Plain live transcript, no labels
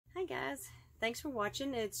guys, thanks for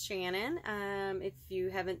watching. It's Shannon. If you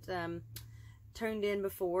haven't tuned in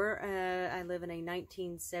before, I live in a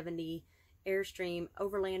 1970 Airstream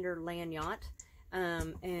Overlander land yacht,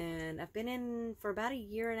 and I've been in for about a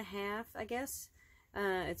year and a half, I guess.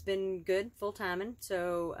 It's been good, full timing.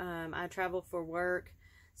 So I travel for work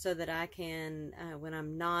so that I can, when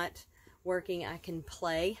I'm not working, I can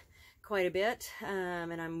play quite a bit,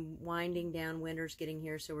 and I'm winding down. Winter's getting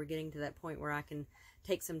here, so we're getting to that point where I can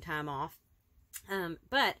take some time off.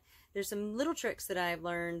 But there's some little tricks that I've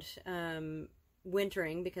learned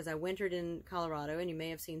wintering, because I wintered in Colorado, and you may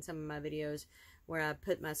have seen some of my videos where I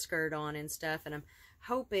put my skirt on and stuff, and I'm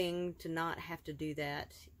hoping to not have to do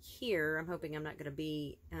that here. I'm hoping I'm not going to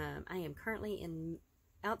be, I am currently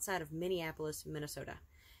outside of Minneapolis, Minnesota,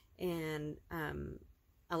 and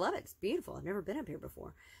I love it. It's beautiful. I've never been up here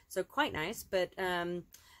before. So quite nice. But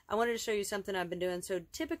I wanted to show you something I've been doing. So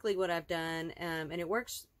typically what I've done, and it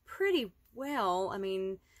works pretty well. I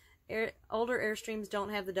mean, older Airstreams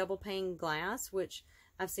don't have the double pane glass, which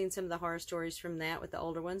I've seen some of the horror stories from that with the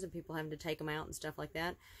older ones and people having to take them out and stuff like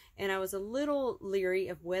that. And I was a little leery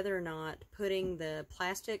of whether or not putting the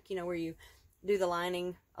plastic, you know, where you do the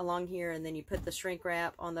lining along here and then you put the shrink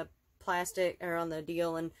wrap on the plastic or on the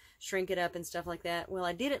deal and shrink it up and stuff like that. Well,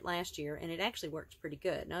 I did it last year and it actually works pretty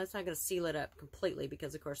good. Now, it's not going to seal it up completely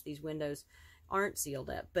because, of course, these windows aren't sealed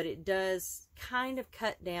up, but it does kind of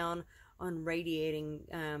cut down on radiating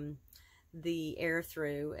the air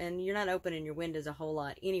through, and you're not opening your windows a whole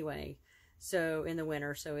lot anyway, so in the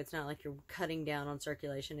winter, so it's not like you're cutting down on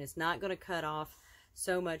circulation. It's not going to cut off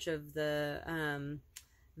so much of the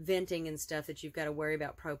venting and stuff that you've got to worry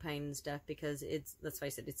about propane and stuff, because it's, let's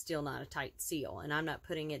face it, it's still not a tight seal, and I'm not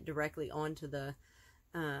putting it directly onto the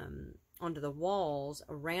walls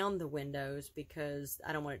around the windows because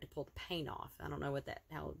I don't want it to pull the paint off. I don't know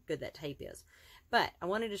how good that tape is, but I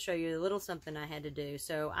wanted to show you a little something I had to do.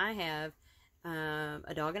 So I have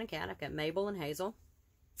a dog and a cat. I've got Mabel and Hazel,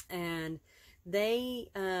 and they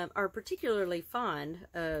are particularly fond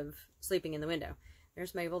of sleeping in the window.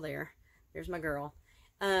 There's Mabel there. There's my girl.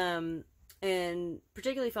 And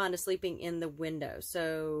particularly fond of sleeping in the window.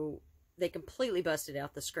 So they completely busted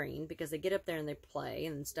out the screen because they get up there and they play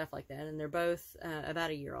and stuff like that. And they're both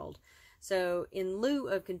about a year old. So in lieu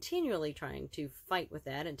of continually trying to fight with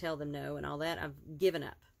that and tell them no and all that, I've given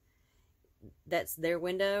up. That's their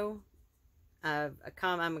window.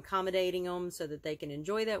 I'm accommodating them so that they can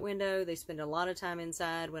enjoy that window. They spend a lot of time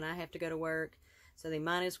inside when I have to go to work, so they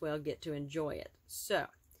might as well get to enjoy it. So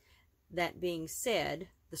that being said,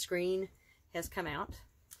 the screen has come out,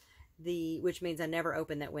 which means I never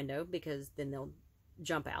open that window because then they'll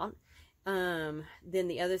jump out. Then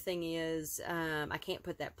the other thing is I can't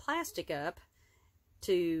put that plastic up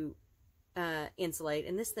to insulate.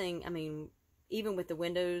 And this thing, I mean, even with the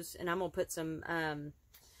windows, and I'm going to put some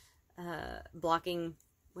blocking,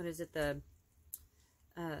 what is it, the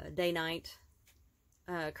day-night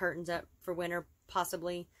curtains up for winter,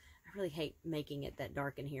 possibly. I really hate making it that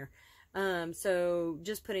dark in here. So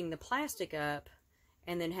just putting the plastic up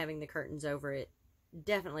and then having the curtains over it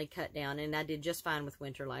definitely cut down. And I did just fine with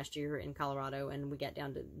winter last year in Colorado, and we got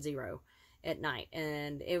down to 0 at night.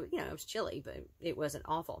 And it, you know, it was chilly, but it wasn't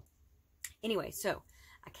awful. Anyway, so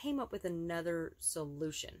I came up with another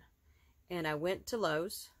solution, and I went to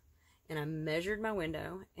Lowe's and I measured my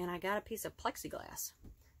window, and I got a piece of plexiglass.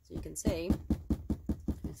 So you can see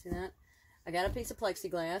that? I got a piece of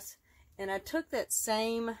plexiglass, and I took that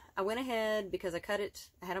same, I went ahead, because I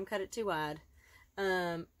had them cut it too wide.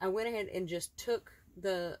 I went ahead and just took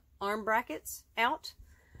the arm brackets out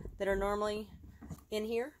that are normally in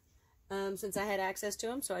here, since I had access to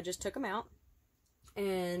them. So I just took them out,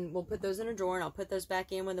 and we'll put those in a drawer, and I'll put those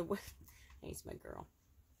back in when the, he's my girl,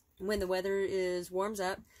 when the weather warms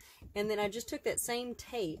up. And then I just took that same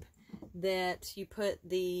tape that you put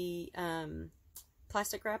the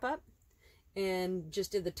plastic wrap up, and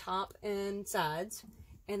just did the top and sides,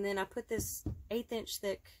 and then I put this 1/8 inch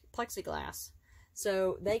thick plexiglass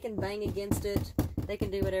so they can bang against it, they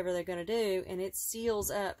can do whatever they're going to do, and it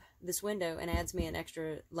seals up this window and adds me an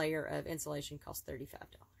extra layer of insulation. Costs $35.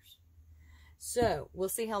 So we'll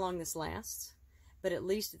see how long this lasts, but at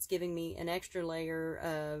least it's giving me an extra layer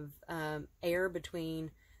of air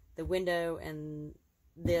between the window and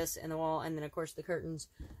this and the wall, and then of course the curtains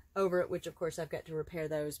over it, which of course I've got to repair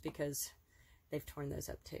those because they've torn those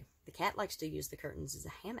up too. The cat likes to use the curtains as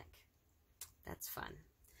a hammock. That's fun.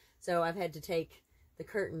 So I've had to take the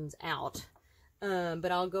curtains out,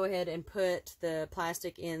 but I'll go ahead and put the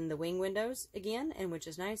plastic in the wing windows again, and which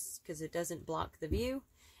is nice because it doesn't block the view.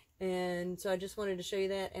 And so I just wanted to show you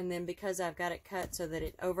that. And then because I've got it cut so that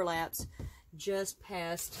it overlaps just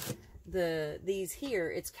past these here,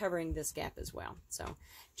 it's covering this gap as well. So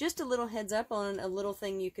just a little heads up on a little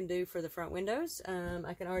thing you can do for the front windows.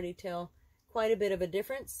 I can already tell quite a bit of a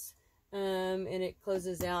difference, and it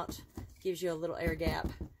closes out, gives you a little air gap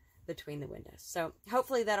between the windows. So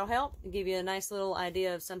hopefully that'll help and give you a nice little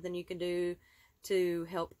idea of something you can do to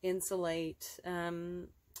help insulate some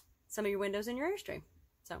of your windows in your Airstream.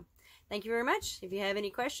 So thank you very much. If you have any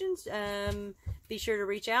questions, be sure to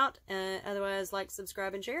reach out. Otherwise, like,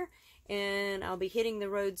 subscribe, and share. And I'll be hitting the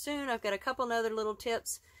road soon. I've got a couple other little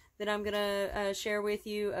tips that I'm going to share with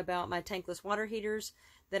you about my tankless water heaters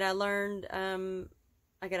that I learned.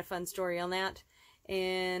 I got a fun story on that.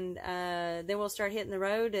 And then we'll start hitting the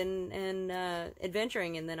road and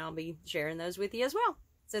adventuring, and then I'll be sharing those with you as well.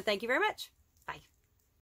 So thank you very much.